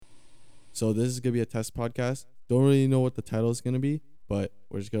So this is gonna be a test podcast. Don't really know what the title is gonna be, but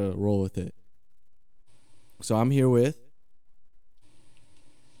we're just gonna roll with it. So I'm here with.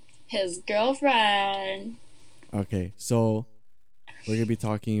 His girlfriend. Okay, so we're gonna be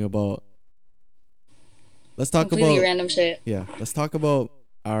talking about. Let's talk Completely about. random shit. Yeah, let's talk about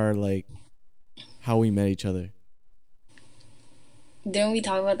our how we met each other. Didn't we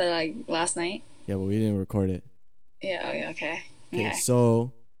talk about that like last night? Yeah, but we didn't record it. Yeah, okay, okay. Okay,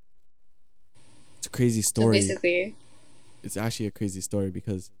 so it's a crazy So story. basically, It's actually a crazy story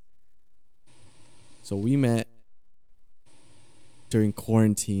because. So we met during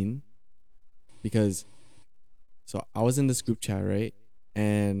quarantine because. So I was in this group chat, right?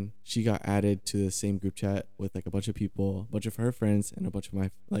 And she got added to the same group chat with like a bunch of people, a bunch of her friends, and a bunch of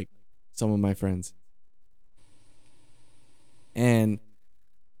my some of my friends. And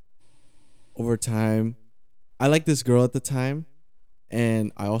over time, I liked this girl at the time,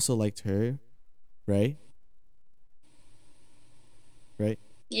 and I also liked her, right? Right?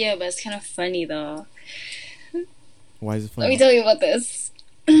 yeah, but it's kind of funny though. Why is it Let me funny? tell you about this.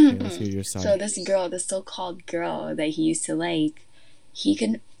 Okay, let's hear your So side. this girl, this so-called girl that he used to like, he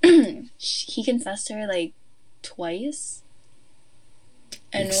can he confessed to her like twice,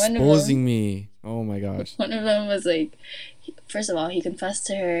 and Exposing me. Oh my gosh. one of them was like, first of all, he confessed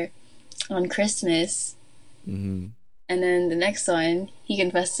to her on Christmas. Mm-hmm. And then the next one, he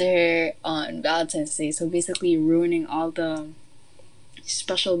confessed to her on Valentine's Day. So basically ruining all the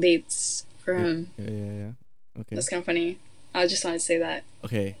special dates for him. Yeah. Okay. That's kind of funny. I just wanted to say that.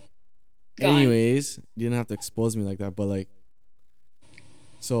 Okay. Go on. Anyways, you didn't have to expose me like that, but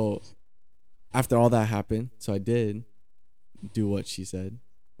so after all that happened, so I did do what she said,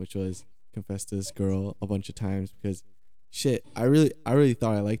 which was confess to this girl a bunch of times because shit, I really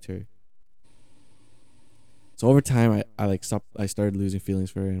thought I liked her. So over time I started losing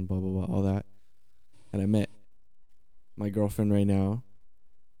feelings for her and blah blah blah all that. And I met my girlfriend right now.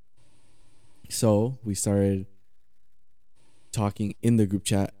 So we started talking in the group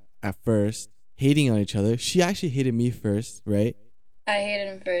chat at first, hating on each other. She actually hated me first, right? I hated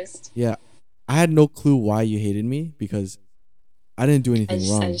him first. Yeah. I had no clue why you hated me because I didn't do I anything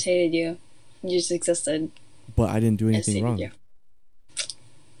just, wrong. I just hated you. You just existed. But I didn't do I just anything hated wrong. you.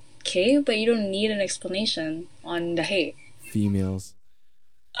 Okay, but you don't need an explanation on the hate. Females.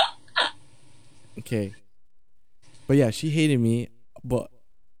 Okay. But yeah, she hated me, but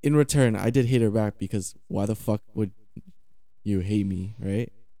in return, I did hate her back because why the fuck would you hate me,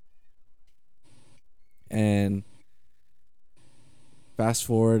 right? And fast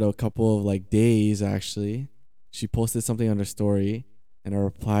forward a couple of days, actually, she posted something on her story, and I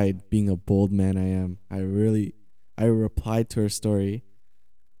replied, being a bold man I am. I replied to her story,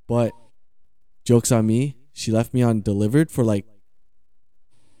 but joke's on me, she left me on delivered for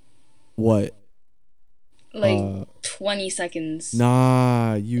what? Like 20 seconds.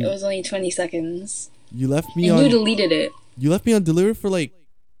 Nah, It was only 20 seconds. you left me And on you deleted it. you left me on delivered for the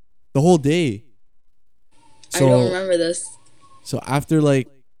whole day. I don't remember this. So after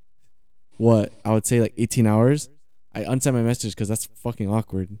what I would say 18 hours, I unsent my message because that's fucking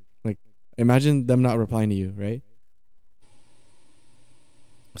awkward. Imagine them not replying to you, right?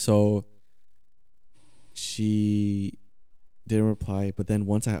 So she didn't reply, but then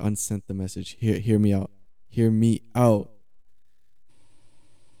once I unsent the message, hear me out. Hear me out.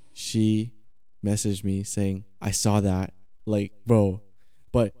 She messaged me saying, I saw that. Bro.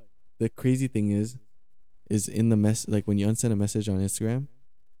 But the crazy thing is in the mess when you unsend a message on Instagram,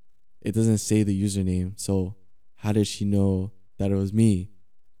 it doesn't say the username. So how did she know that it was me?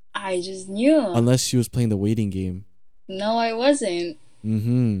 I just knew. Unless she was playing the waiting game. No, I wasn't.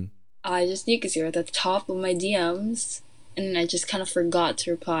 Mm-hmm. I just knew because you were at the top of my DMs, and I just kind of forgot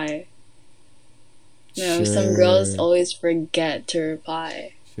to reply. You know, some girls always forget to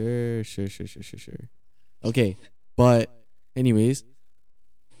reply. Sure. Okay, but anyways,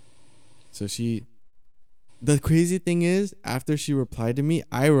 so the crazy thing is, after she replied to me,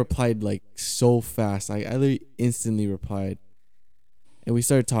 I replied so fast. I literally instantly replied. And we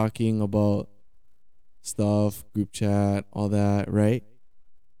started talking about stuff, group chat, all that, right?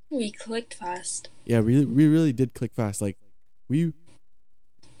 We clicked fast. Yeah, we really did click fast.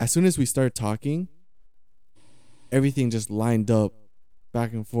 As soon as we started talking, everything just lined up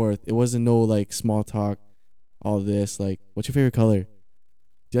back and forth. It wasn't no small talk, all this. What's your favorite color? Do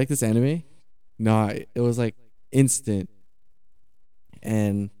you like this anime? Nah, it was instant.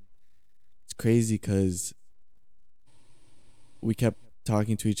 And it's crazy because we kept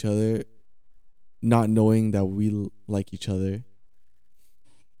talking to each other, not knowing that we like each other.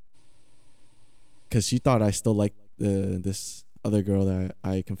 Because she thought I still liked this other girl that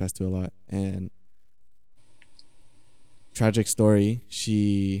I confessed to a lot, and tragic story,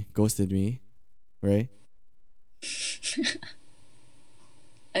 she ghosted me, right?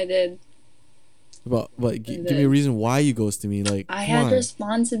 I did. But I give me a did. reason why you ghosted me. Like, I come had on,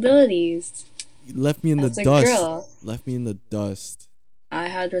 responsibilities you left me in the as a dust. girl. Left me in the dust. I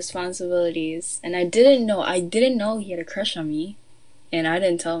had responsibilities, and I didn't know. I didn't know he had a crush on me, and I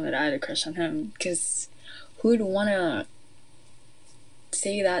didn't tell him that I had a crush on him. Because who'd wanna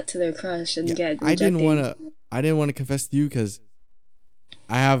say that to their crush and Yeah, get I didn't rejected? wanna. I didn't want to confess to you because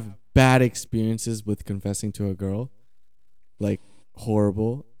I have bad experiences with confessing to a girl. Like,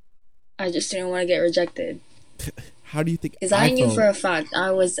 horrible. I just didn't want to get rejected. How do you think Because I I knew felt? for a fact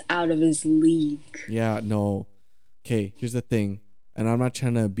I was out of his league. Yeah, no. Okay, here's the thing, and I'm not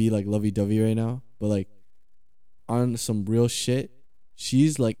trying to be like lovey-dovey right now, but like on some real shit,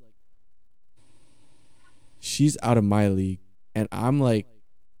 she's like she's out of my league, and I'm like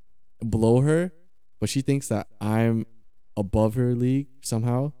below her, but she thinks that I'm above her league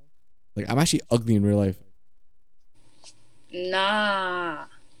somehow. Like, I'm actually ugly in real life. Nah.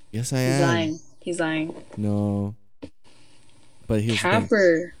 Yes, I He's am. lying. He's lying. No, but here's the thing.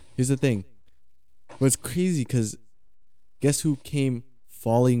 Capper. Here's the thing. What's crazy? Cause guess who came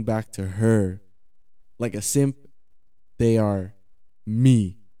falling back to her like a simp? They are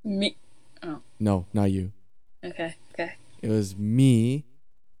me. Me. Oh, No, not you. okay. Okay. It was me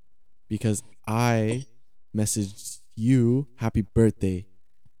because I messaged you happy birthday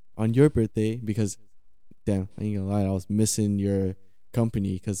on your birthday because damn, I ain't gonna lie, I was missing your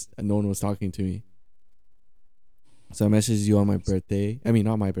company because no one was talking to me. So I messaged you on my birthday. I mean,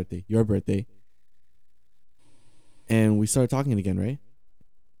 not my birthday, your birthday, and we started talking again, right?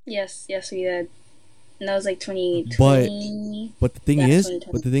 Yes. Yes, we did. And that was like But 2020. but Yeah, but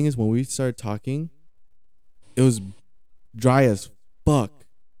 2020. the thing is, when we started talking, it was dry as fuck.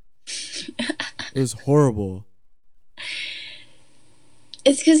 It was horrible.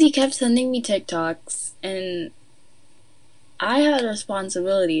 It's because he kept sending me TikToks, and I had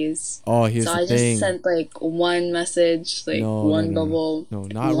responsibilities. Oh, So here's the I just thing. sent like one message, like No, no, one no, no, bubble, no,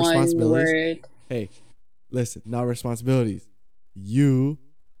 not one responsibilities. word. Hey, listen, not responsibilities. You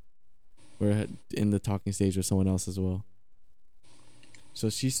were in the talking stage with someone else as well. So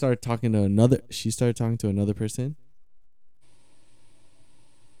she started talking to another. She started talking to another person,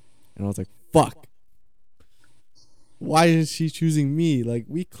 and I was like, "Fuck! Why is she choosing me? Like,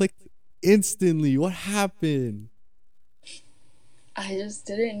 we clicked instantly. What happened?" I just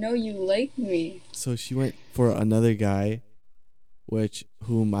didn't know you liked me. So she went for another guy, which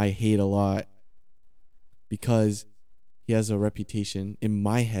whom I hate a lot because he has a reputation in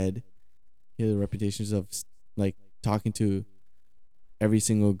my head. He has a reputation of like talking to every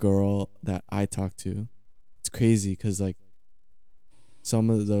single girl that I talk to. It's crazy because like some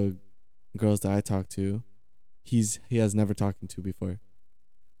of the girls that I talk to, he has never talked to before,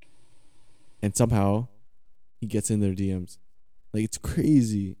 and somehow he gets in their DMs. Like, it's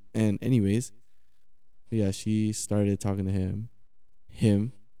crazy. And anyways, yeah, she started talking to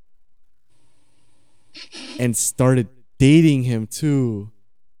him, and started dating him too.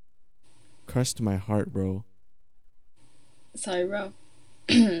 Crushed my heart, bro. Sorry, bro.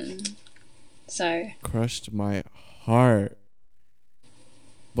 Sorry. Crushed my heart.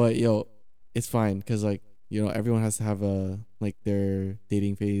 But yo, it's fine because like everyone has to have a like their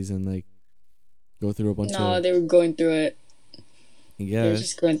dating phase and like go through a bunch No, of. they were going through it. I They were guess.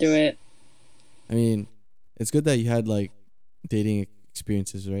 just going through it. I mean, it's good that you had like dating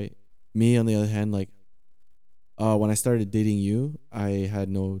experiences, right? Me, on the other hand, like when I started dating you, I had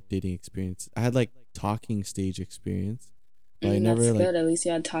no dating experience. I had like talking stage experience, but I That's never like good. At least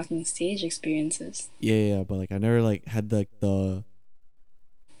you had talking stage experiences. yeah, but like I never like had like the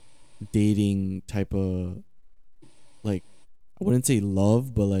dating type of like I wouldn't say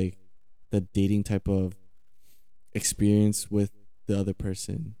love, but like the dating type of experience with the other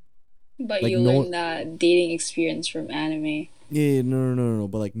person. But Like you no, learned that dating experience from anime. yeah, no,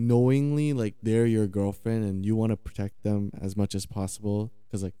 but like knowingly, like they're your girlfriend and you want to protect them as much as possible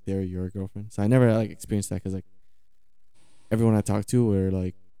because like they're your girlfriend. So I never like experienced that because like everyone I talked to were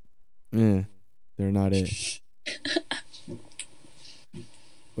like, they're not it.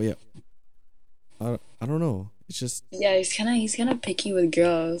 But yeah, I don't know. It's just Yeah, he's kind of picky with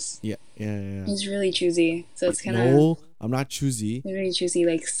girls. yeah. He's really choosy. So it's kind of No, I'm not choosy. really choosy.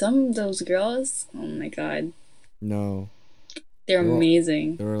 Like some of those girls, oh my god, No, they're they were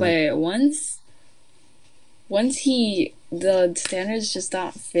amazing. they were like But once the standards just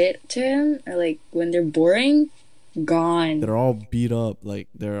don't fit to him, or like when they're boring, gone. they're all beat up. Like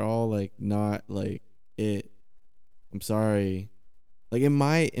they're all like not like it. I'm sorry. Like in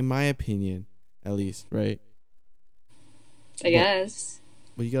my opinion, at least, right? I But guess.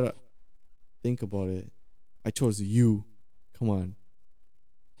 but you gotta think about it. I chose you. Come on.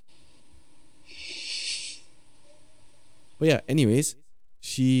 But yeah, anyways,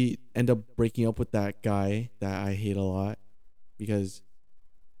 she ended up breaking up with that guy that I hate a lot because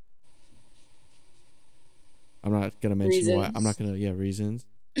I'm not gonna mention why. I'm not Reasons. gonna, yeah, reasons.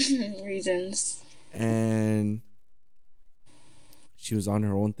 Reasons. And she was on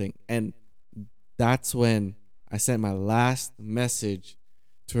her own thing. And that's when I sent my last message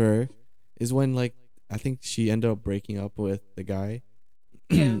to her. Is when, like, I think she ended up breaking up with the guy.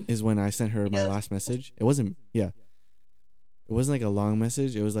 Yeah. Is when I sent her my Yeah. last message. It wasn't, yeah. It wasn't like a long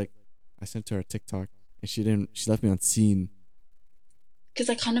message. It was like I sent her a TikTok and she didn't. She left me on scene. Because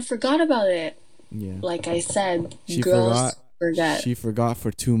I kind of forgot about it. Yeah. Like I said, She forgot. girls forget. She forgot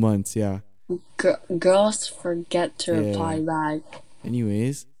for 2 months. Yeah. Girls forget to Yeah. reply back.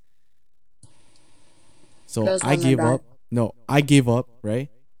 Anyways, so Girls I have my gave back. up. No, I gave up. Right.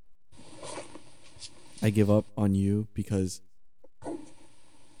 I gave up on you because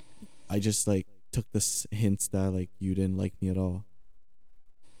I just like took the hints that like you didn't like me at all.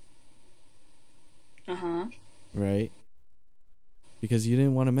 Uh-huh. Right. Because you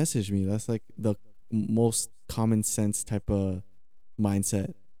didn't want to message me. That's like the most common sense type of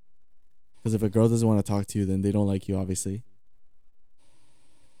mindset. Because if a girl doesn't want to talk to you, then they don't like you, obviously.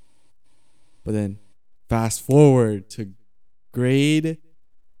 But then, fast forward to grade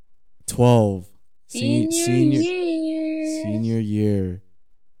 12, Senior senior year. senior year.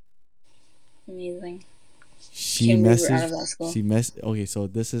 Amazing. She Can't believe we're out of messaged. that school. Okay, so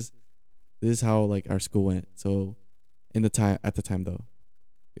this is how like our school went. So, at the time though,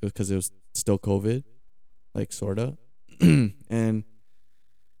 it was because it was still COVID, like sorta, and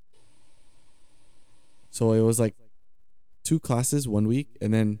so it was like 2 classes 1 week,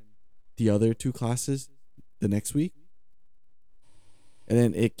 and then the other 2 classes the next week, and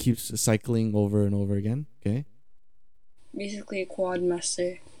then it keeps cycling over and over again. Okay. Basically a quad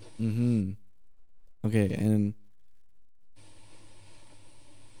master. Mm-hmm. Okay, and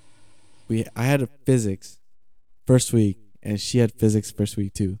I had a physics first week, and she had physics first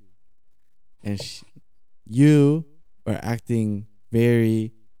week too, and you are acting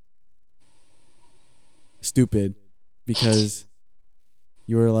very stupid because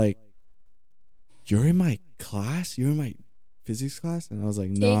you were like, "You're in my class. You're in my physics class," and I was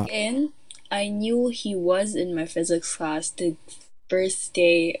like, "Nah." Take in, I knew he was in my physics class the first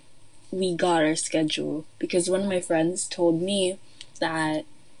day we got our schedule because one of my friends told me that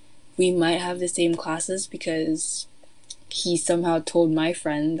we might have the same classes because he somehow told my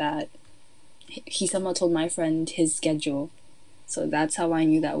friend his schedule. So that's how I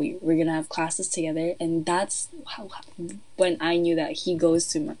knew that we were gonna have classes together, and that's when I knew that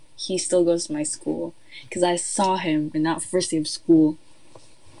he still goes to my school because I saw him in that first day of school.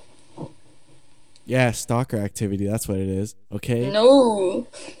 Yeah, stalker activity. That's what it is. Okay. No,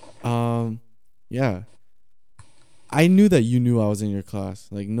 Yeah. I knew that you knew I was in your class.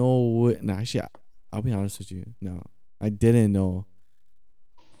 Like, no, no. Actually, I'll be honest with you. No, I didn't know.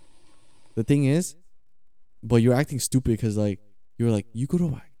 The thing is, but you're acting stupid because like you were like you go to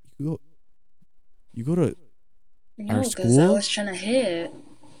our no, because I school, was trying to hit.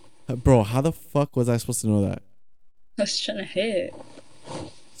 bro. How the fuck was I supposed to know that? I was trying to hit.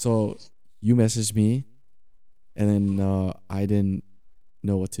 So you messaged me, and then I didn't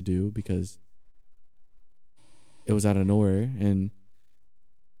know what to do because it was out of nowhere, and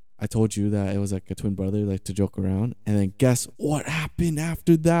I told you that it was like a twin brother, like to joke around. And then guess what happened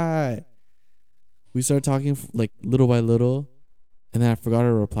after that? We started talking like little by little, and then I forgot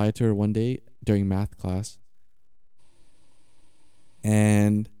to reply to her one day during math class,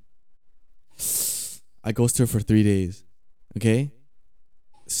 and I ghosted her for 3 days. Okay,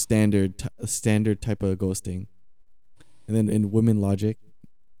 standard type of ghosting. And then in women logic,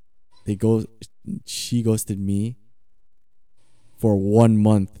 they go. She ghosted me for 1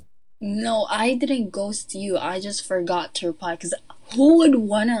 month. No, I didn't ghost you. I just forgot to reply because who would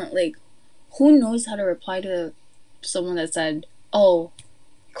wanna like? Who knows how to reply to someone that said, "Oh,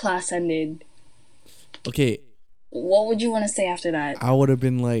 class ended"? Okay, What would you want to say after that? I would have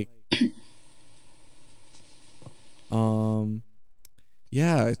been like, um,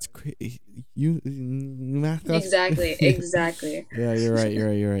 yeah, it's crazy. You math class. Exactly, exactly. Yeah, you're right.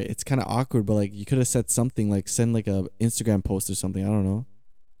 You're right. It's kind of awkward, but like you could have said something like send like a Instagram post or something. I don't know.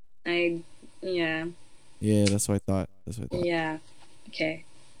 I, yeah, Yeah, that's what I thought. That's what I thought. yeah. Okay.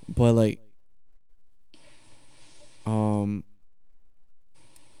 But like, um,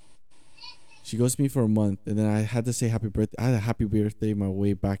 She ghosted me for a month, and then I had to say happy birthday. I had a happy birthday my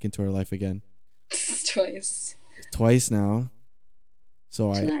way back into her life again, Twice. twice now.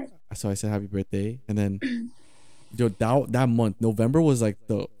 So I Tonight. so I said happy birthday, and then yo, that month, November was like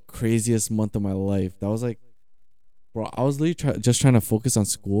the craziest month of my life. That was like, bro, I was literally just trying to focus on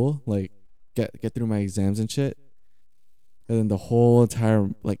school, like get through my exams and shit, and then the whole entire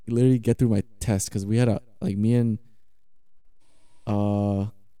like literally get through my test because we had a like me and uh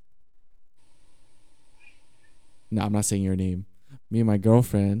no, I'm not saying your name. Me and my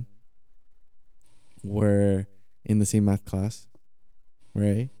girlfriend were in the same math class,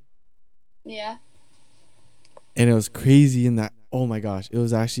 right? Yeah. And it was crazy in that. Oh my gosh, it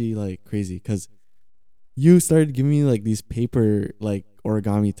was actually like crazy because you started giving me like these paper like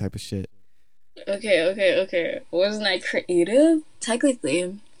origami type of shit. Okay. Wasn't I creative?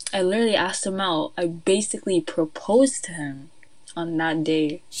 Technically, I literally asked him out. I basically proposed to him on that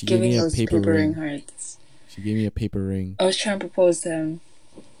day, She gave giving me a those paper paper ring ring. hearts. She gave me a paper ring. I was trying to propose to him.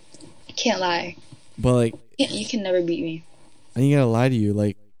 Can't lie. But like, You can never beat me. I ain't gonna lie to you.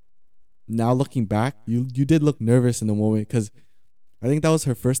 Like now looking back, you did look nervous in the moment because I think that was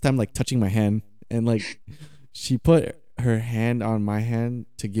her first time like touching my hand, and like she put her hand on my hand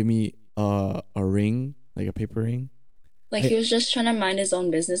to give me a ring, like a paper ring. Like, I, he was just trying to mind his own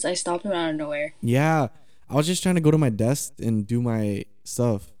business. I stopped him out of nowhere. yeah, I was just trying to go to my desk and do my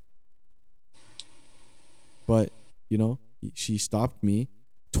stuff, but you know, she stopped me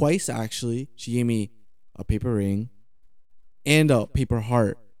twice actually. She gave me a paper ring and a paper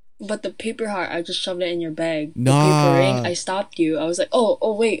heart. But the paper heart, I just shoved it in your bag. The paper ring, Nah, I stopped you. I was like,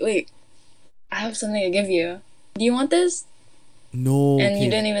 wait. I have something to give you. Do you want this? no, And you okay.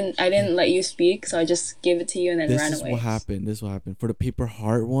 didn't even, I didn't let you speak, so I just gave it to you and then This ran is away. what happened. This is what happened. For the paper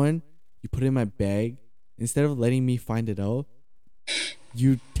heart one, you put it in my bag. Instead of letting me find it out,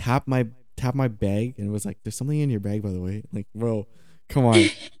 you tap my bag and it was like, "There's something in your bag, by the way." Like, bro, come on.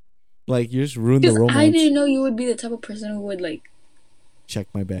 Like, you just ruined the Because I romance. didn't know you would be the type of person who would, like, Check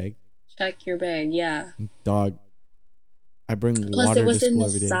my bag, check your bag, yeah. dog. I bring Plus, it water to was in school the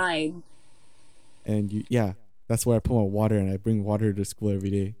every day, side. and yeah, that's where I put my water, and I bring water to school every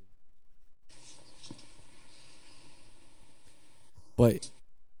day. But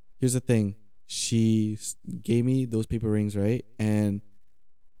here's the thing: she gave me those paper rings, right? And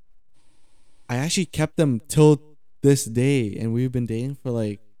I actually kept them till this day, and we've been dating for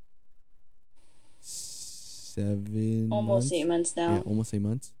like 7 Almost months. 8 months Yeah, now. almost 8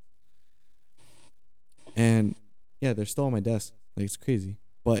 months. And yeah, they're still on my desk. Like, it's crazy.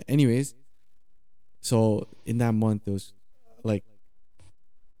 But anyways, so in that month, it was like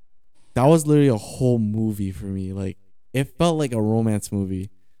that was literally a whole movie for me. Like, it felt like a romance movie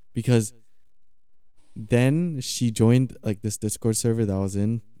because then she joined like this Discord server that I was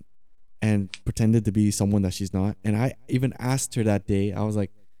in and pretended to be someone that she's not. And I even asked her that day, I was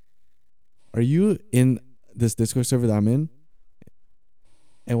like, "Are you in this Discord server that I'm in?"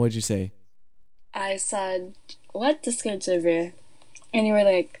 And what'd you say? I said, what Discord server? And you were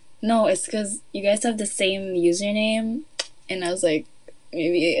like, no, it's because you guys have the same username. And I was like,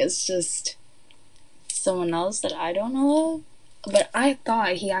 maybe it's just someone else that I don't know of. But I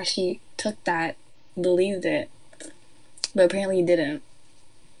thought he actually took that, believed it. But apparently he didn't.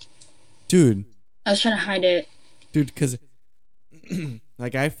 Dude, I was trying to hide it. because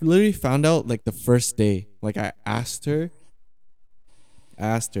like I literally found out like the first day. Like I asked her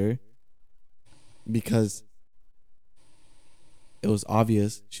because it was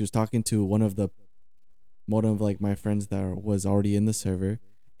obvious she was talking to one of of like my friends that was already in the server,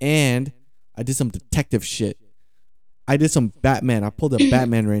 and I did some detective shit. I did some Batman. I pulled a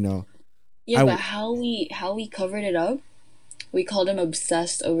Batman right now. Yeah, I but how we covered it up, we called him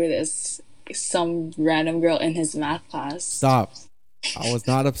obsessed over this some random girl in his math class. Stop. I was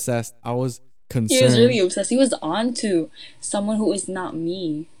not obsessed. I was He was really concerned. obsessed. He was on to someone who is not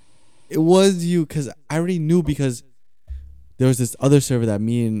me. It was you because I already knew because there was this other server that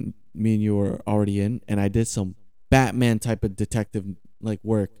me and you were already in, and I did some Batman type of detective like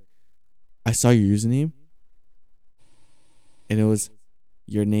work. I saw your username, and it was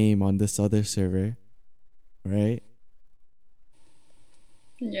your name on this other server, right?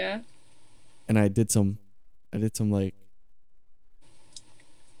 Yeah. And I did some like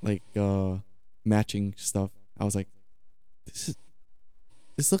matching stuff. I was like,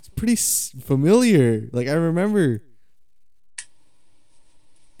 this looks pretty familiar. Like I remember.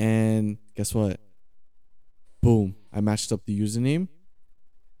 And guess what? Boom! I matched up the username,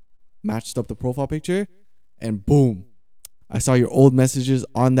 matched up the profile picture, and boom! I saw your old messages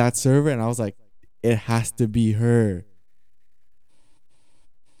on that server, and I was like, it has to be her.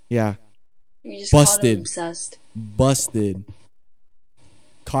 Yeah, You just called him Busted. obsessed. Busted.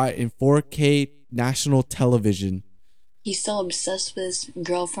 Caught in 4K national television. He's so obsessed with this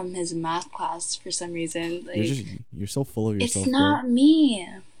girl from his math class for some reason. You're so full of It's yourself, bro. not me.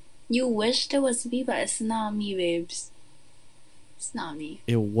 You wished it was me, but it's not me, babes. It's not me.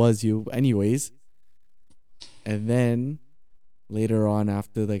 It was you, anyways. And then later on,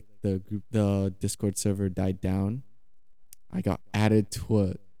 after like the Discord server died down, I got added to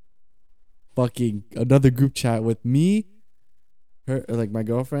a fucking another group chat with me, her, like my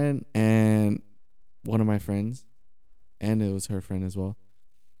girlfriend, and one of my friends, and it was her friend as well.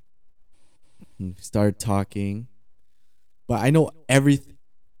 And we started talking, but I know everything.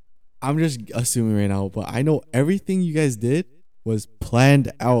 I'm just assuming right now, but I know everything you guys did was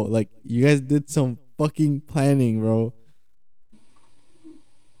planned out. Like you guys did some fucking planning, bro.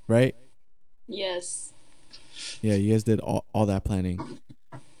 Right? Yes. Yeah, you guys did all that planning.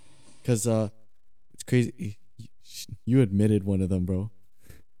 Cause it's crazy. You admitted one of them, bro.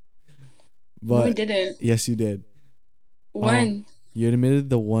 No, I But didn't. yes, you did. When? You admitted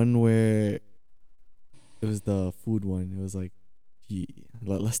the one where it was the food one. It was like,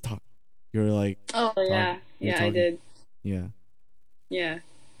 let's talk. You were like, Oh, yeah. you're Yeah, I talking. did. Yeah. Yeah.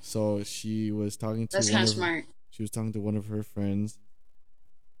 So she was talking to That's kind of smart. She was talking to one of her friends.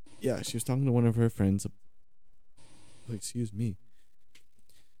 Yeah, she was talking to one of her friends. Oh, excuse me.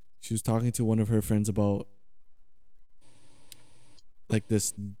 She was talking to one of her friends about like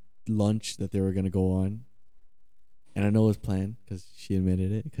this lunch that they were gonna go on, and I know it was planned because she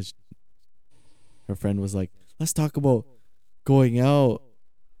admitted it. Because her friend was like, "Let's talk about going out,"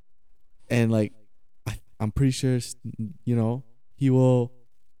 and like, I'm pretty sure, he will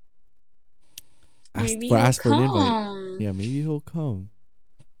Maybe he'll ask for an invite. come. Yeah, maybe he'll come.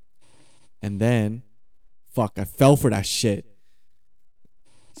 And then, fuck, I fell for that shit.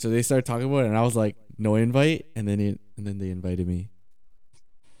 So they started talking about it, and I was like, "No invite," and then they invited me.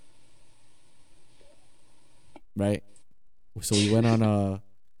 Right? So we went on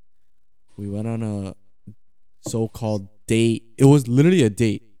a so-called date. It was literally a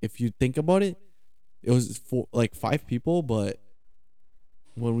date. If you think about it, it was for like 5 people, but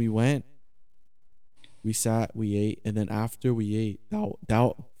when we went, we sat, we ate, and then after we ate,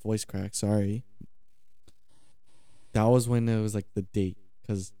 that voice crack, sorry. That was when it was like the date,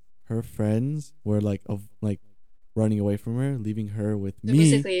 cuz her friends were like running away from her, leaving her with So me.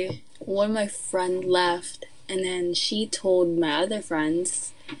 basically, one of my friend left, and then she told my other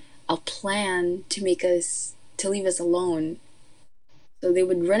friends a plan to leave us alone. So they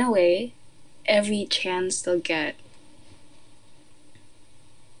would run away every chance they'll get.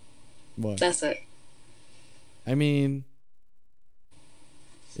 What? That's it. I mean,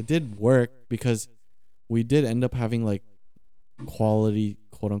 it did work because we did end up having like quality,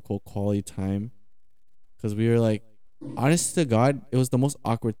 quote unquote, quality time. Because we were like, honest to God, it was the most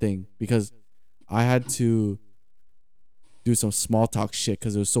awkward thing because I had to do some small talk shit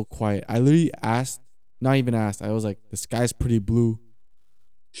because it was so quiet. I literally not even asked. I was like, the sky's pretty blue.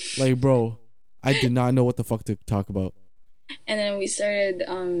 Like, bro, I did not know what the fuck to talk about. And then we started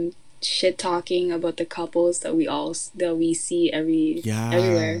shit talking about the couples that we see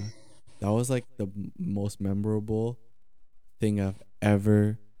everywhere. That was like the most memorable thing I've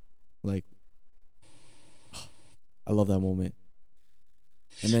ever, like, I love that moment.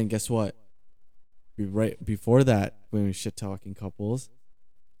 And then guess what? Right before that, when we were shit talking couples,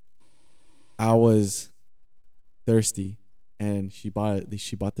 I was thirsty, and she bought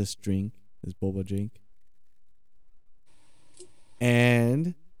this drink, this boba drink,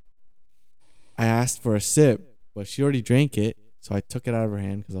 and I asked for a sip, but she already drank it, so I took it out of her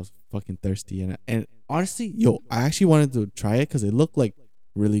hand because I was fucking thirsty, and honestly, I actually wanted to try it because it looked like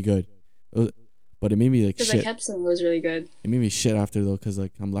really good, but it made me like shit. Because I kept saying it was really good. It made me shit after though, because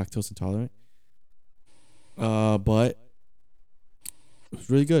like I'm lactose intolerant. But it was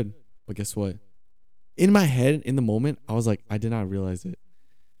really good. But guess what? In my head, in the moment, I was like, I did not realize it.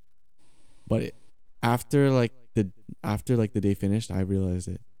 But after the day finished, I realized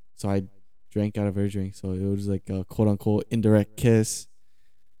it. So I drank out of her drink. So it was like a quote unquote indirect kiss.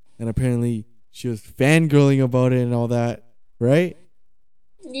 And apparently she was fangirling about it and all that, right?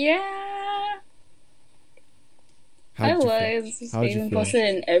 Yeah. I was. How'd you Even feel? posted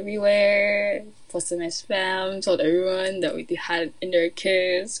it everywhere. Posted my spam. Told everyone that we had indirect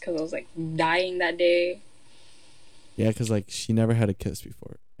kiss because I was like dying that day. Yeah, because like she never had a kiss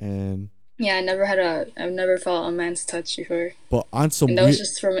before, and yeah, I've never felt a man's touch before. But on some and that was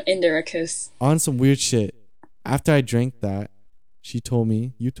just from an indirect kiss. On some weird shit. After I drank that, you told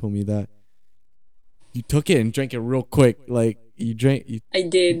me that you took it and drank it real quick. Like You drank. You, I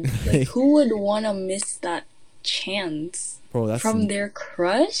did. Like, like, who would want to miss that chance bro. from their That's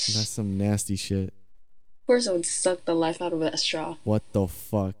crush? some nasty shit. Of course, I would suck the life out of that straw. What the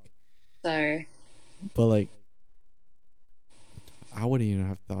fuck? Sorry. But like, I wouldn't even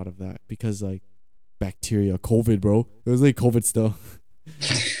have thought of that because like, bacteria, COVID, bro. It was like COVID still,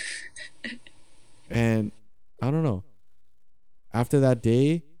 and I don't know. After that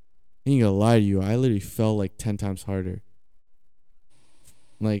day, I ain't gonna lie to you. I literally fell like 10 times harder.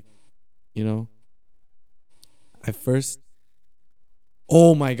 Like, you know, I first.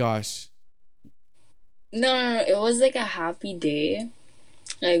 Oh my gosh. No, no, no. It was like a happy day.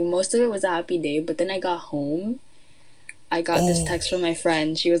 Like, most of it was a happy day, but then I got home. I got this Oh text from my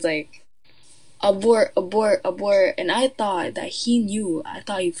friend. She was like, abort, abort, abort. And I thought that he knew. I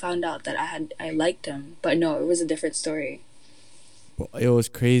thought he found out that I liked him. But no, it was a different story. it was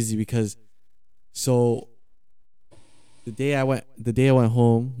crazy because so the day I went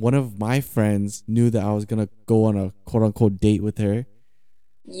home, one of my friends knew that I was gonna go on a quote unquote date with her.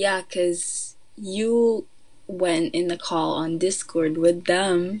 Yeah, because you went in the call on Discord with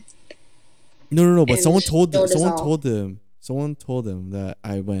them No, no, no. But and showed us all. someone told them that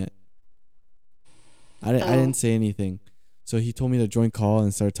I went. I Oh, didn't say anything. So he told me to join call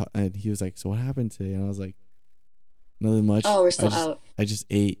and start talking. And he was like, "So what happened today?" And I was like, "Nothing much. oh, we're still out. I just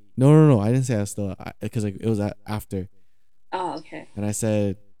ate." No, no, no. I didn't say I was still because like it was after. Oh, okay. And I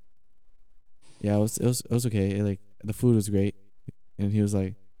said, "Yeah, it was okay. Like the food was great." And he was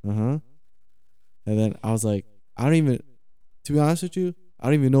like, "Uh huh." And then I was like, "I don't even. To be honest with you, I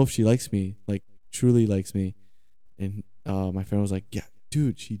don't even know if she likes me. Like truly likes me." And my friend was like, "Yeah,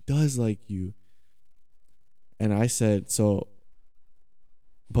 dude, she does like you." And I said, "So,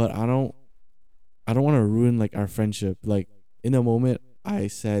 but I don't want to ruin like our friendship. Like in the moment, I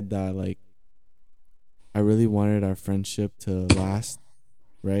said that like I really wanted our friendship to last,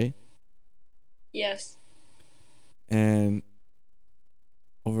 right? Yes. And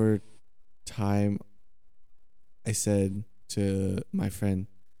over time, I said to my friend,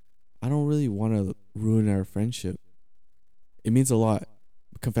 I don't really want to ruin our friendship. It means a lot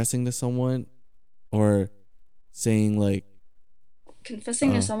confessing to someone or saying like,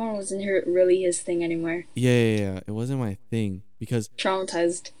 Confessing to uh, someone wasn't really his thing anymore. yeah. It wasn't my thing because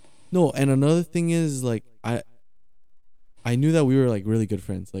Traumatized. no. And another thing is like I knew that we were like really good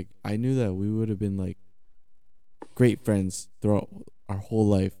friends. Like I knew that we would have been like great friends throughout our whole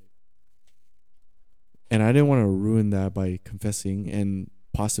life. And I didn't want to ruin that by confessing and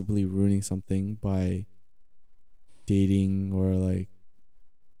possibly ruining something by dating or like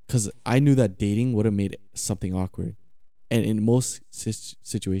cuz I knew that dating would have made something awkward. And in most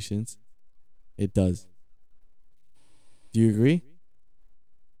situations it does. Do you agree?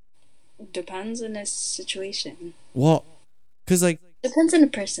 Depends on the situation. Well, cuz like Depends on the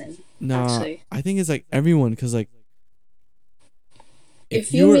person, nah, actually. I think it's like everyone cuz like if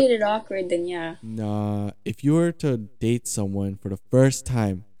If you you're made it awkward, then yeah. nah, if you were to date someone for the first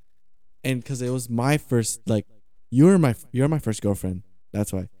time and because it was my first like you're my first girlfriend,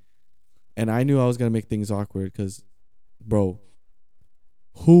 that's why, and I knew I was gonna make things awkward because bro,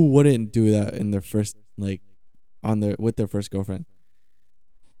 who wouldn't do that in their first like on their with their first girlfriend?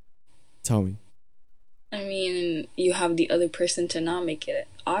 Tell me. I mean, you have the other person to not make it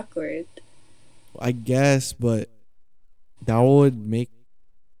awkward. I guess, but that would make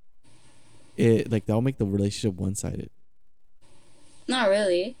it like that would make the relationship one-sided Not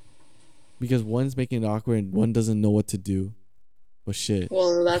really. because one's making it awkward and one doesn't know what to do. But shit,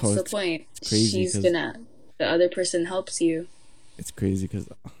 Well, that's bro, the point. it's crazy She's because gonna. The other person helps you. it's crazy because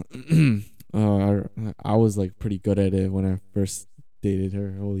I was like pretty good at it when I first dated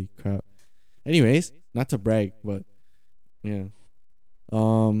her. Holy crap. Anyways, not to brag, but yeah.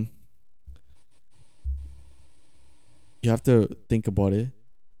 Um, you have to think about it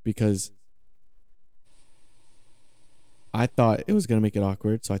because I thought it was gonna make it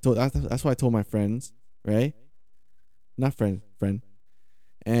awkward. So that's why I told my friends, right? Not friend.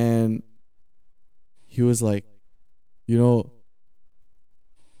 And he was like, you know,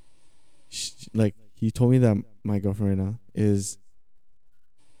 like he told me that my girlfriend right now is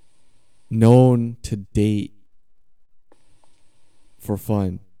known to date for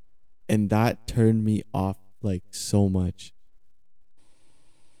fun, and that turned me off like so much.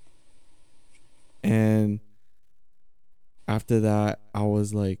 And after that, I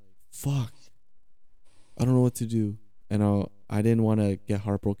was like, fuck, I don't know what to do. And I didn't want to get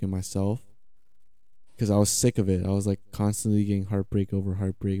heartbroken myself because I was sick of it. I was like constantly getting heartbreak over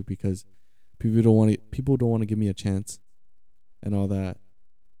heartbreak because people don't want to give me a chance and all that.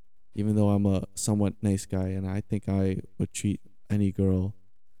 Even though I'm a somewhat nice guy and I think I would treat any girl,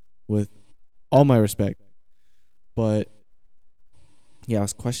 with all my respect. But yeah, I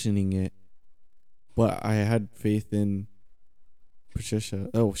was questioning it. But I had faith in Patricia.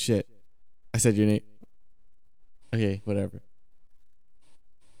 Oh shit. I said your name. Okay, whatever.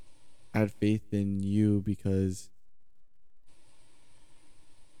 I had faith in you because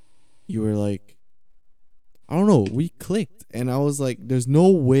you were like, I don't know, we clicked. And I was like, there's no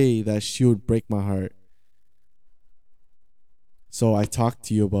way that she would break my heart. So I talked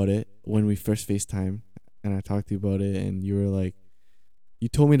to you about it when we first FaceTime. And I talked to you about it. And you were like, you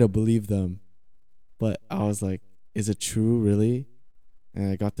told me to believe them. But I was like, is it true, really? And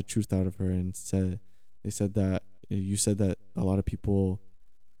I got the truth out of her and they said that you said that a lot of people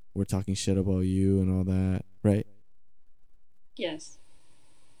were talking shit about you and all that, right? Yes.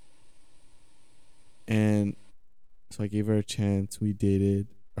 And so I gave her a chance. We dated.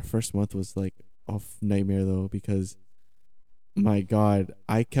 Our first month was like a nightmare though, because my God,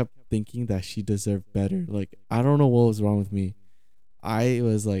 I kept thinking that she deserved better. Like, I don't know what was wrong with me. I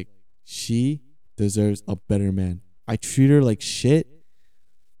was like, she deserves a better man. I treat her like shit,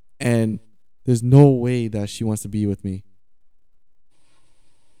 and there's no way that she wants to be with me.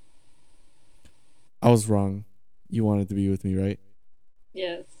 I was wrong. You wanted to be with me, right?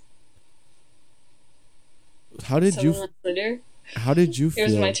 Yes. How did 7 you months later, how did you it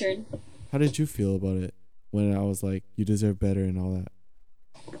was my feel? turn. How did you feel about it when I was like, you deserve better and all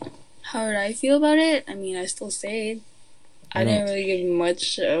that? How did I feel about it? I mean, I still stayed. I I didn't know. really give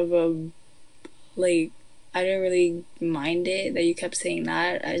much of a, like, I didn't really mind it that you kept saying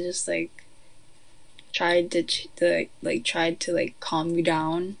that. I just, like, tried tried to, like, calm you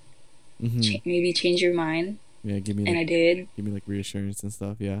down, Mhm. maybe change your mind, Yeah, and I did. give me like reassurance and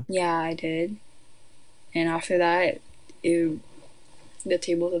stuff, yeah. Yeah, I did. And after that, it, the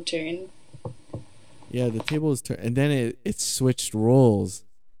tables have turned. Yeah, the table was turned, and then it switched roles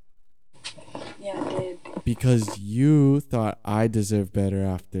Yeah, it did. because you thought I deserved better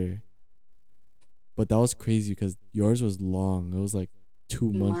after. But that was crazy because yours was long. It was like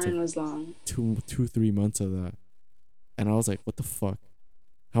 2 months of Mine was long. 3 months of that. And I was like, what the fuck?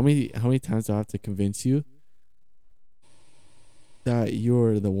 How many times do I have to convince you that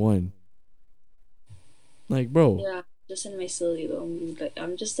you're the one? Like, bro, Yeah, just in my silly little mood. Like,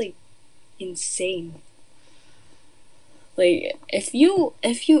 I'm just, like, insane. Like, if you're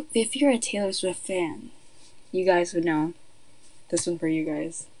a Taylor Swift fan, you guys would know. This one for you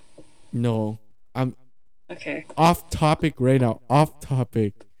guys. no. I'm Okay. off topic right now. Off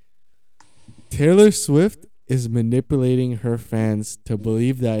topic. Taylor Swift is manipulating her fans to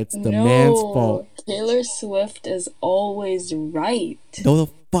believe that it's the man's fault. No, Taylor Swift is always right. No,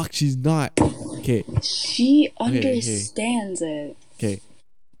 the fuck, she's not. Okay, She okay. understands it. Okay.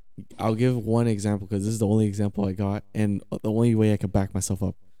 I'll give one example because this is the only example I got and the only way I can back myself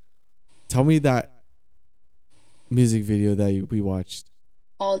up. Tell me that music video that we watched.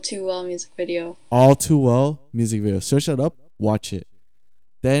 All Too Well music video. All Too Well music video. Search that up, watch it.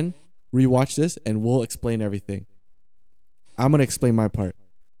 Then rewatch this and we'll explain everything. I'm going to explain my part.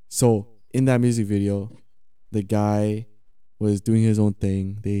 So, in that music video, the guy was doing his own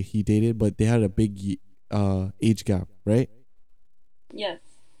thing. He dated, but they had a big age gap, right? Yes.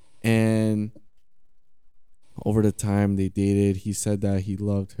 And over the time they dated, he said that he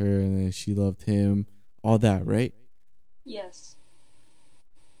loved her and then she loved him, all that, right? Yes.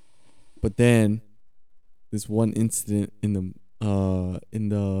 But then this one incident in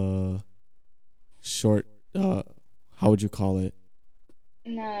the short how would you call it?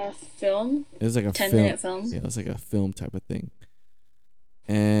 In a film, It was like a 10-minute film. Yeah, it was like a film type of thing.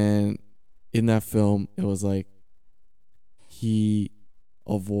 And in that film, it was like he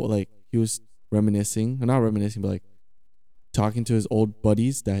he was reminiscing, or not reminiscing, but like talking to his old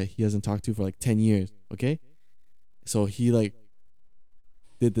buddies that he hasn't talked to for like 10 years, okay? So he like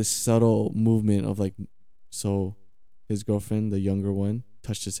did this subtle movement of like, so his girlfriend, the younger one,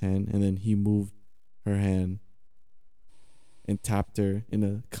 touched his hand and then he moved her hand and tapped her in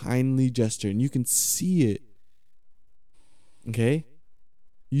a kindly gesture, and you can see it. Okay?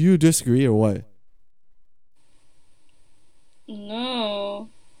 You disagree or what? No.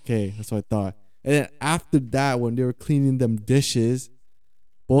 Okay, that's what I thought. And then after that, when they were cleaning them dishes,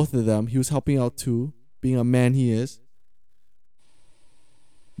 both of them, he was helping out too, being a man he is.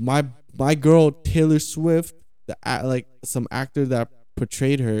 My girl Taylor Swift, like some actor that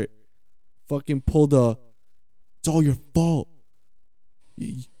portrayed her, fucking pulled a, it's all your fault.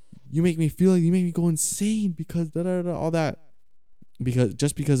 You make me feel like, you make me go insane because da da da all that,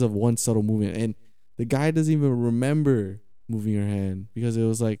 because of one subtle movement, and the guy doesn't even remember moving her hand because it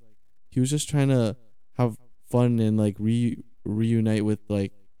was like he was just trying to have fun and like reunite with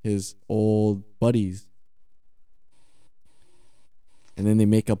like his old buddies, and then they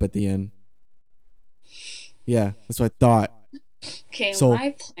make up at the end. Yeah, that's what I thought. Okay, So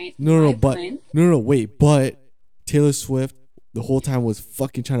my point. no, no, no, My but point. no, no, no, wait, but Taylor Swift the whole time was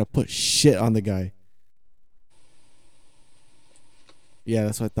fucking trying to put shit on the guy. Yeah,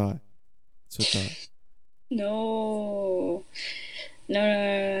 that's what I thought. That's what I thought. No. No, no,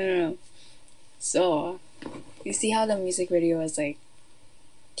 no, no, no, no. So, you see how the music video was like,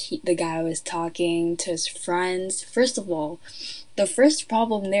 the guy was talking to his friends? First of all, the first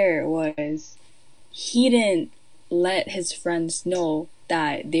problem there was he didn't let his friends know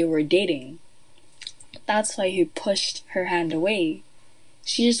that they were dating. That's why he pushed her hand away.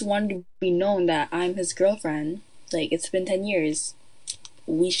 She just wanted to be known that I'm his girlfriend. Like, it's been 10 years.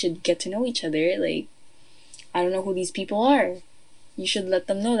 We should get to know each other. Like, I don't know who these people are. You should let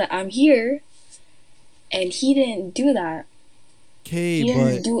them know that I'm here. And he didn't do that. Okay, He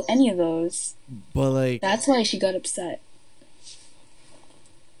didn't do any of those. but like, That's why she got upset.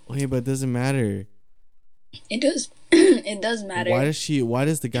 okay, but it doesn't matter. It does. It does matter. Why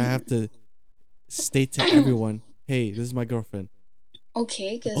does the guy have to state to everyone, "Hey, this is my girlfriend"?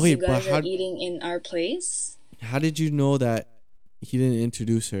 Okay, because Okay, you but guys how- are eating in our place. How did you know that he didn't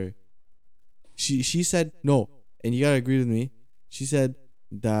introduce her? She said no, and you gotta agree with me. She said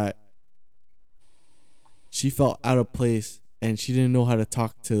that she felt out of place and she didn't know how to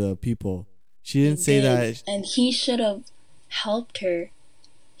talk to the people. She didn't say did, that. and he should have helped her.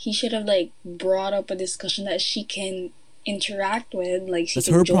 He should have like brought up a discussion that she can interact with, like she That's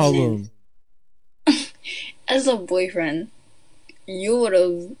can her join problem. in. As a boyfriend, you would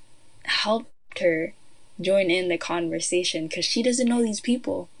have helped her join in the conversation because she doesn't know these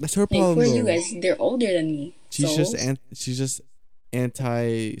people. That's her Like, problem. who are you though. guys? They're older than me. She's So just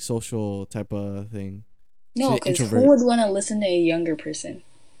anti-social type of thing. no, she's because who introvert. would want to listen to a younger person?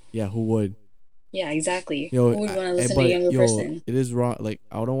 Yeah, who would? Yeah, exactly. Yo, Who would want to I- listen to but a younger yo, person? it is wrong. Like,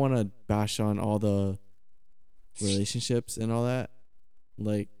 I don't want to bash on all the relationships and all that.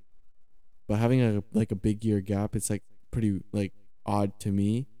 Like, but having a big year gap, it's like pretty like odd to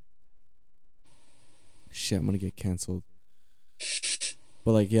me. Shit, I'm gonna get canceled.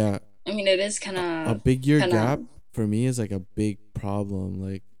 But like, yeah, I mean, it is kind a of big year kinda- gap for me is like a big problem.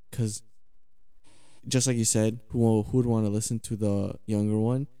 Like, cause just like you said, who would want to listen to the younger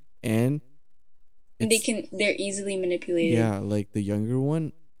one? And they're easily manipulated. yeah, like the younger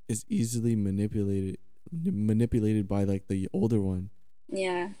one is easily manipulated by like the older one.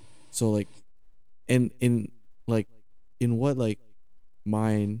 Yeah. So like, in like, in what like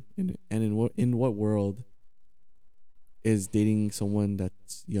mind and in what world is dating someone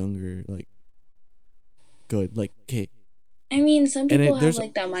that's younger like good? Like, okay, I mean, some And people have there's-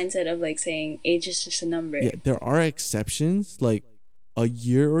 like that mindset of like saying age is just a number. yeah, there are exceptions like a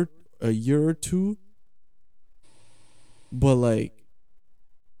year or two, but like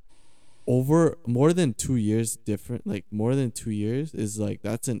over more than 2 years different, like more than 2 years is like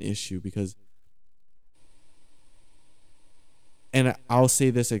that's an issue because. And I'll say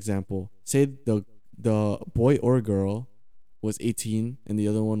this example: say the boy or girl was 18 and the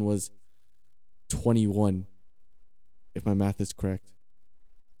other one was 21, if my math is correct.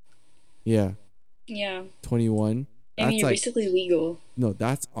 Yeah, Yeah. 21. I That's mean, you're like basically legal. no,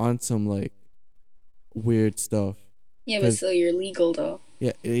 that's on some like weird stuff. Yeah, but 'Cause- still, you're legal though.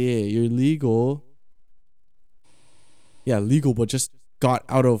 Yeah, you're legal. Yeah, legal, but just got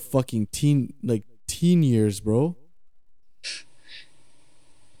out of fucking teen years, bro.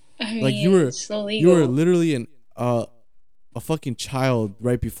 I mean, Like, you were- still You legal. were literally a fucking child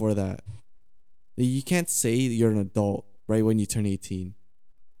right before that. You can't say you're an adult right when you turn 18.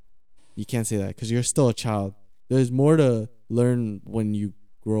 You can't say that because you're still a child. There's more to learn when you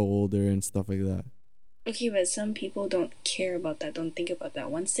grow older and stuff like that. Okay, but some people don't care about that, don't think about that.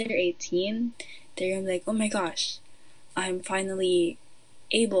 Once they're 18, they're gonna be like, oh my gosh, I'm finally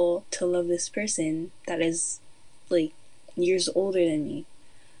able to love this person that is like years older than me.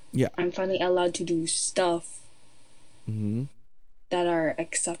 Yeah. I'm finally allowed to do stuff Mm-hmm. that are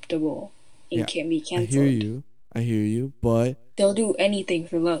acceptable and Yeah, can be I canceled. hear you, but They'll do anything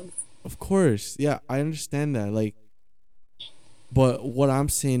for love. of course, yeah, I understand that. Like, but what I'm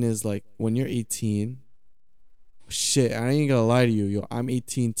saying is like when you're 18, shit, I ain't gonna lie to you, yo, I'm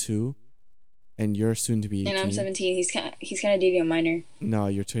 18 too, and you're soon to be 18. And I'm 17. He's kind of dating a minor. No,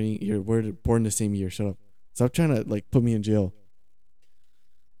 we're born the same year. Shut up. Stop trying to like put me in jail.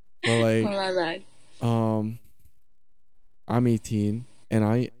 But Oh like, my bad. I'm 18,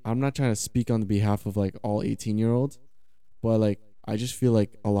 and I'm not trying to speak on the behalf of like all 18-year-olds, but like I just feel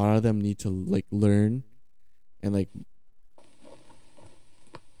like a lot of them need to like learn and like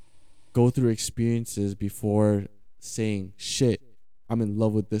go through experiences before saying, shit, I'm in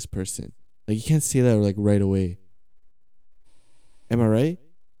love with this person. Like, you can't say that like right away. Am I right?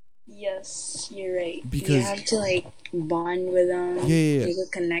 Yes, you're right. You Because have to like bond with them, yeah. make a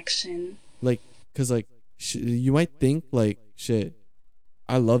connection. Like, cause like you might think like, shit,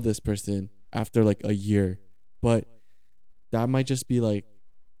 I love this person after like a year, but that might just be like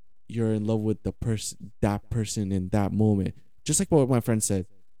you're in love with that person in that moment. Just like what my friend said.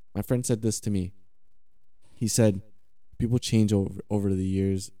 My friend said this to me. He said, people change over the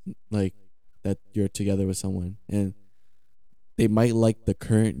years, like that you're together with someone, and they might like the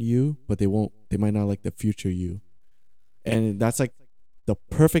current you, but they might not like the future you. And that's like the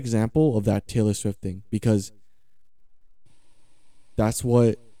perfect example of that Taylor Swift thing, because that's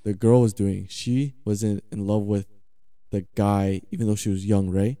what the girl was doing. She was in love with the guy even though she was young,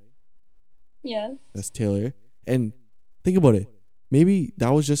 right? Yeah. That's Taylor. And think about it. Maybe that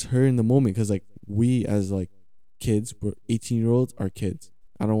was just her in the moment, because like we as like kids, we're 18-year-olds are kids.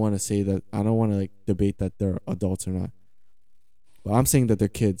 I don't want to say that. I don't want to like debate that they're adults or not. But I'm saying that they're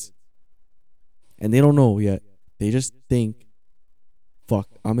kids and they don't know yet. They just think, fuck,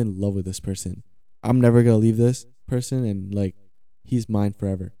 I'm in love with this person. I'm never going to leave this person, and like he's mine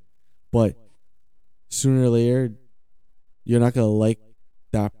forever. But sooner or later, you're not going to like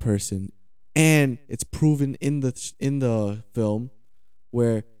that person. And it's proven in the film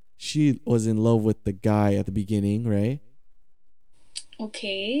where she was in love with the guy at the beginning, right?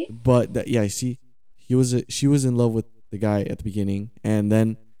 Okay. But that, yeah, see, she was in love with the guy at the beginning, and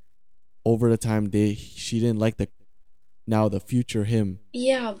then over the time she didn't like the future him.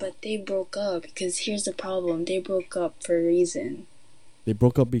 Yeah, but they broke up because here's the problem. They broke up for a reason. They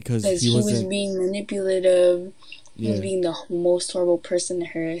broke up because Because he he was wasn't. being manipulative. He was Yeah. being the most horrible person to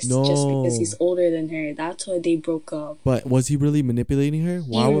her just because he's No. older than her. That's why they broke up. But was he really manipulating her? She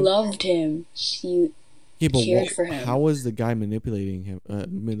loved him. She Yeah, but cared for him. how was the guy manipulating him?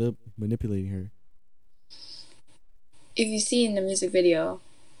 Manipulating her. If you see in the music video,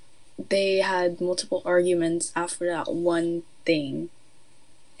 they had multiple arguments after that one thing.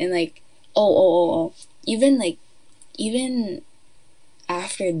 And like, oh. Even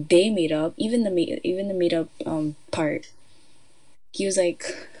after they made up, even the made up part, he was like,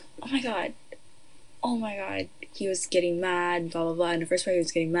 oh my god, he was getting mad, blah blah blah. In the first part, he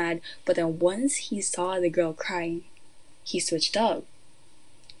was getting mad, but then once he saw the girl crying, he switched up.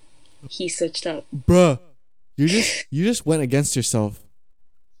 Bruh, you just went against yourself.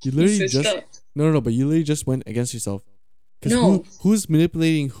 You literally just up. no, but you literally just went against yourself. Because No. who's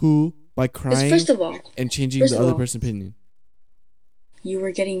manipulating who by crying First of all, and changing the other person's opinion? You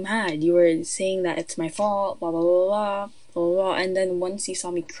were getting mad. You were saying that it's my fault, blah blah blah blah blah blah. And then once you saw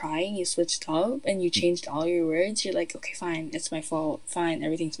me crying, you switched up and you changed all your words. You're like, okay, fine, it's my fault. Fine,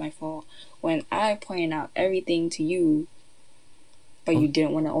 everything's my fault. When I pointed out everything to you, but you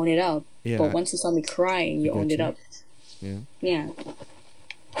didn't want to own it up. Yeah. But once you saw me crying, you owned it up. Yeah. Yeah.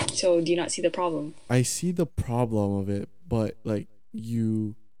 So do you not see the problem? I see the problem of it, but like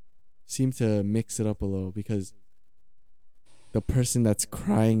you seem to mix it up a little, because the person that's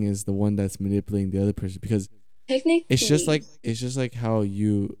crying is the one that's manipulating the other person, because technically it's just like how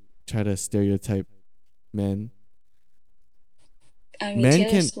you try to stereotype men. I mean, Men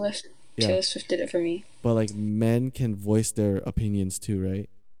Taylor Swift did it for me. But like men can voice their opinions too, right?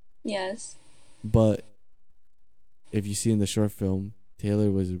 Yes. But if you see in the short film, Taylor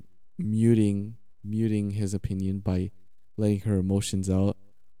was muting his opinion by letting her emotions out,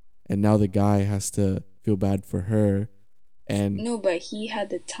 and now the guy has to feel bad for her. And no, but he had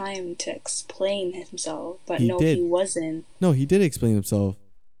the time to explain himself. But he wasn't. No, he did explain himself.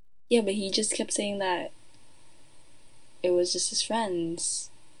 Yeah, but he just kept saying that it was just his friends.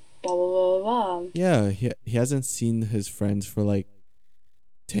 Blah blah blah blah blah. Yeah, he hasn't seen his friends for like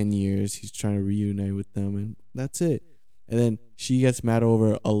 10 years. He's trying to reunite with them, and that's it. And then she gets mad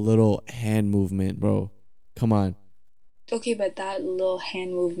over a little hand movement, bro. Come on. Okay, but that little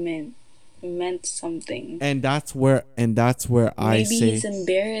hand movement meant something. And that's where I say, maybe he's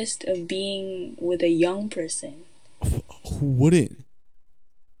embarrassed of being with a young person. Who wouldn't?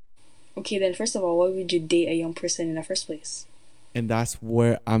 Okay, then first of all, why would you date a young person in the first place? And that's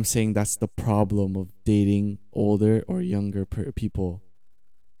where I'm saying that's the problem of dating older or younger people.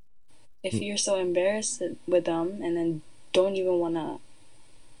 If you're so embarrassed with them and then don't even wanna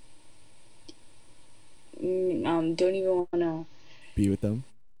be with them.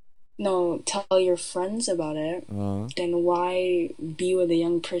 No, tell your friends about it. Then why be with a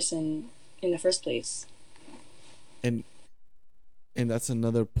young person in the first place? And that's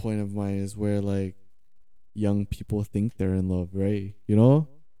another point of mine, is where like young people think they're in love, right? You know?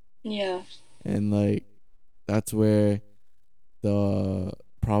 Yeah. And like that's where the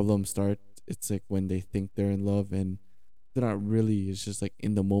problem starts. It's like when they think they're in love and they're not really. It's just like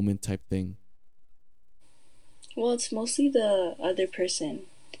in the moment type thing. Well, it's mostly the other person.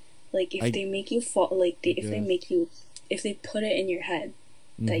 Like if I they make you fall, like I if they guess. make you, if they put it in your head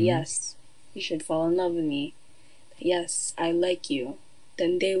that Mm-hmm. yes, you should fall in love with me. That yes, I like you.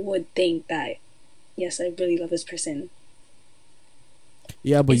 Then they would think that yes, I really love this person.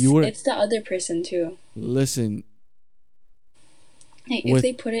 Yeah, but you It's wouldn't it's the other person too. listen Like if with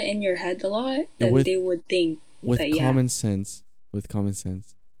they put it in your head a lot, then with they would think with that yeah, common sense. With common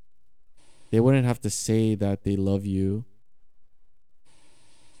sense, they wouldn't have to say that they love you.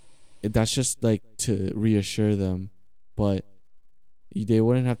 That's just like to reassure them, but they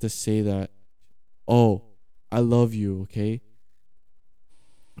wouldn't have to say that. Oh, I love you. Okay,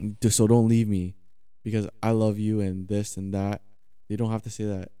 so don't leave me because I love you and this and that. They don't have to say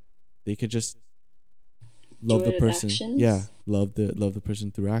that. They could just do love the it with person. Yeah, actions. love the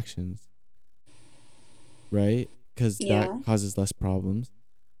person through actions, right? Because that Yeah. causes less problems.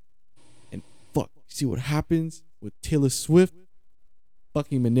 And fuck, see what happens with Taylor Swift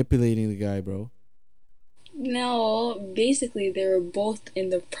fucking manipulating the guy, bro. No, basically they were both in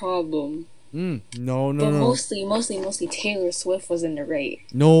the problem. No, no, But no, mostly Taylor Swift was in the right.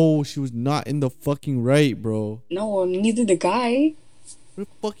 no. She was not in the fucking right, bro. No, neither the guy. What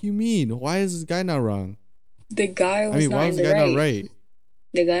the fuck you mean? Why is this guy not wrong? The guy I was mean, not why in was the the guy not right. right?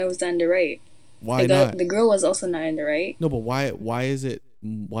 The guy was not in the right. Why not? The girl was also not in the right. No, but why? Why is it?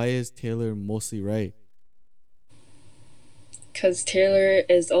 Why is Taylor mostly right? Cause Taylor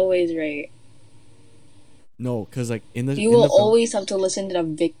is always right. No, cause like You in will the film, always have to listen to the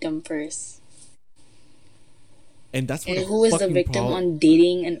victim first. and that's what And the who is the fucking victim problem. on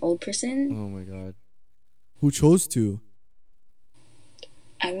dating an old person? Oh my god, who chose to?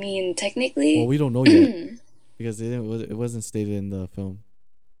 I mean, Well, technically, we don't know yet because it wasn't stated in the film.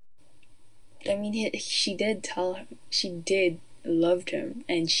 I mean, she did tell him she did loved him,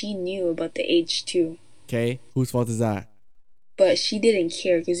 and she knew about the age too. Okay, whose fault is that? But she didn't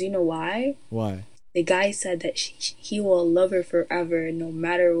care because you know why? Why? The guy said that he will love her forever, no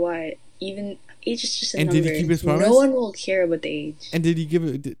matter what. Even age is just a And did he number. keep his No promise? one will care about the age. And did he give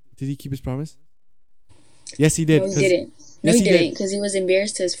it? Did he keep his promise? Yes, he No, did. he Cause didn't. No, yes, he he didn't did. because he was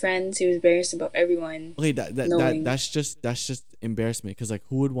embarrassed to his friends. He was embarrassed about everyone Okay, knowing. that's just embarrassment. Cause like,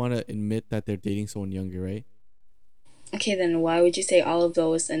 who would want to admit that they're dating someone younger, right? Okay, then why would you say all of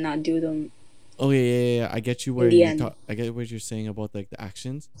those and not do them Okay, yeah. I get you in where the you're end? I get what you're saying about like the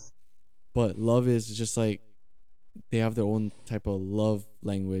actions, but love is just like they have their own type of love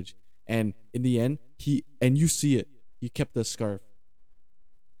language, and in the end, you see it. He kept the scarf.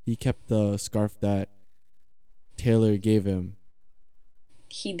 He kept the scarf that Taylor gave him.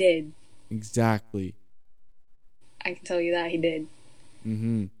 He did. Exactly. I can tell you that he did.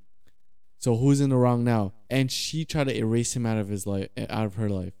 Mm-hmm. So who's in the wrong now? And she tried to erase him out of his life, out of her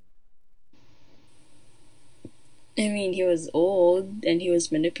life. I mean, he was old and he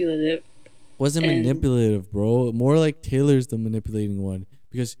was manipulative. Wasn't And manipulative, bro. More like Taylor's the manipulating one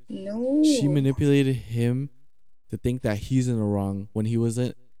because she no, manipulated him to think that he's in the wrong when he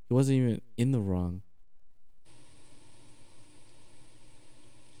wasn't. He wasn't even in the wrong.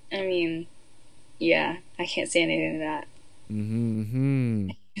 I mean, yeah, I can't say anything to that. Mm-hmm. Mm-hmm.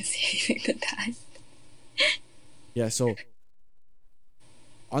 I can't say anything to that. Yeah. So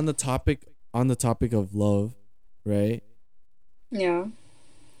on the topic of love, right? Yeah.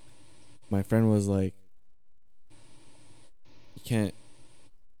 My friend was like, "You can't."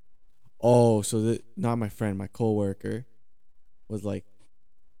 Oh, so not my friend, my coworker was like,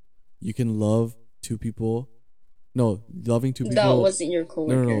 "You can love two people." No, loving two That people. wasn't your No,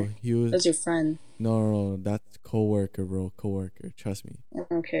 no, no. coworker. He was That was your friend. no. That's coworker, bro. Coworker. Trust me.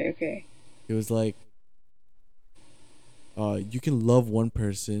 Okay, okay. He was like, you can love one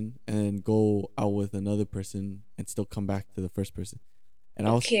person and then go out with another person and still come back to the first person. And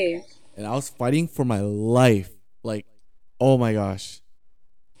Okay. I was fighting for my life. Like, oh my gosh.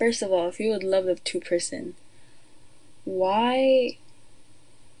 First of all, if you would love the two person, why?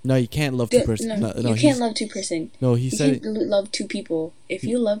 No, you can't love two person. No, No, no, you can't love two person. no. He You said can't love two people. If he,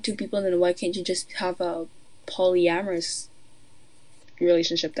 you love two people, then why can't you just have a polyamorous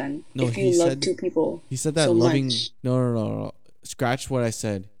relationship then? no. If you love two people He said that so loving. much. No. Scratch what I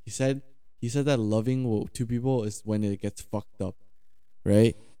said. He said that loving two people is when it gets fucked up,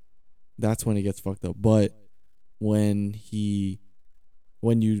 right? That's when it gets fucked up. But when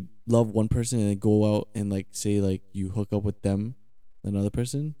when you love one person and then go out and like say like you hook up with them, another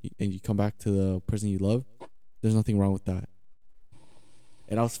person, and you come back to the person you love, there's nothing wrong with that.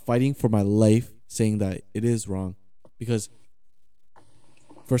 And I was fighting for my life saying that it is wrong. Because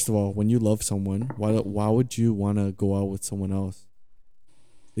first of all, when you love someone, why would you want to go out with someone else?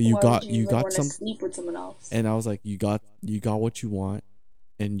 You Why would got you you like got want to some, sleep with someone else? and I was like, you got what you want,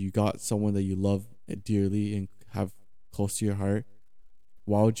 and you got someone that you love dearly and have close to your heart.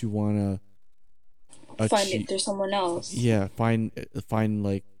 Why would you want to Find it achieve? through someone else. Yeah, find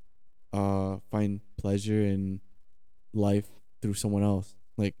like find pleasure in life through someone else.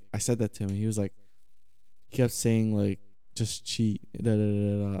 Like I said that to him, he was like, he kept saying like, just cheat, da, da,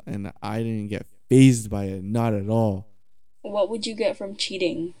 da, da, and I didn't get phased by it, not at all. What would you get from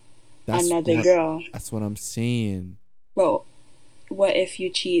cheating That's another what girl? that's what I'm saying. Well, what if you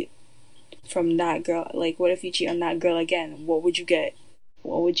cheat from that girl? Like, what if you cheat on that girl again? What would you get?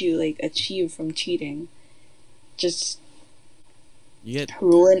 What would you like achieve from cheating? Just You get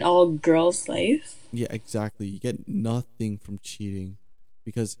ruin all girls' life? Yeah, exactly. You get nothing from cheating,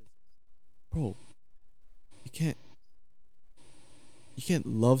 because, bro, you can't you can't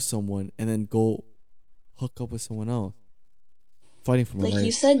love someone and then go hook up with someone else. Fighting for my Like you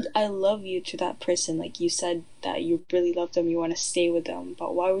life. said, I love you to that person. Like you said that you really love them, you want to stay with them.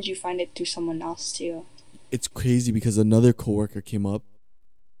 But why would you find it through someone else too? It's crazy because another coworker came up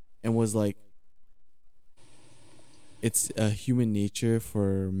and was like, it's a human nature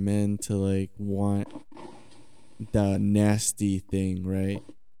for men to like want the nasty thing, right?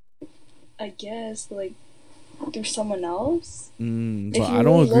 I guess like through someone else. But If I you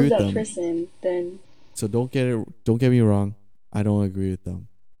don't really agree love with that them. person, then So don't get me wrong. I don't agree with them.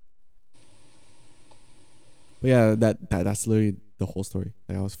 But yeah, that's literally the whole story.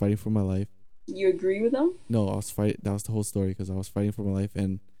 Like I was fighting for my life. you agree with them. No, I was fight. That was the whole story because I was fighting for my life,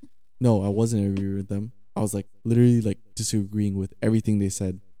 and no, I wasn't agreeing with them. I was like literally like disagreeing with everything they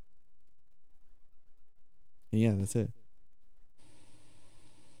said. And yeah, that's it.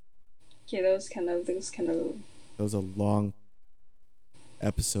 Okay, that was kind of. That was a long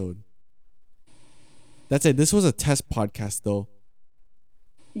episode. That's it. This was a test podcast though.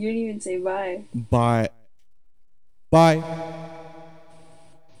 You didn't even say bye. Bye. Bye.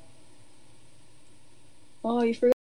 Oh, you forgot.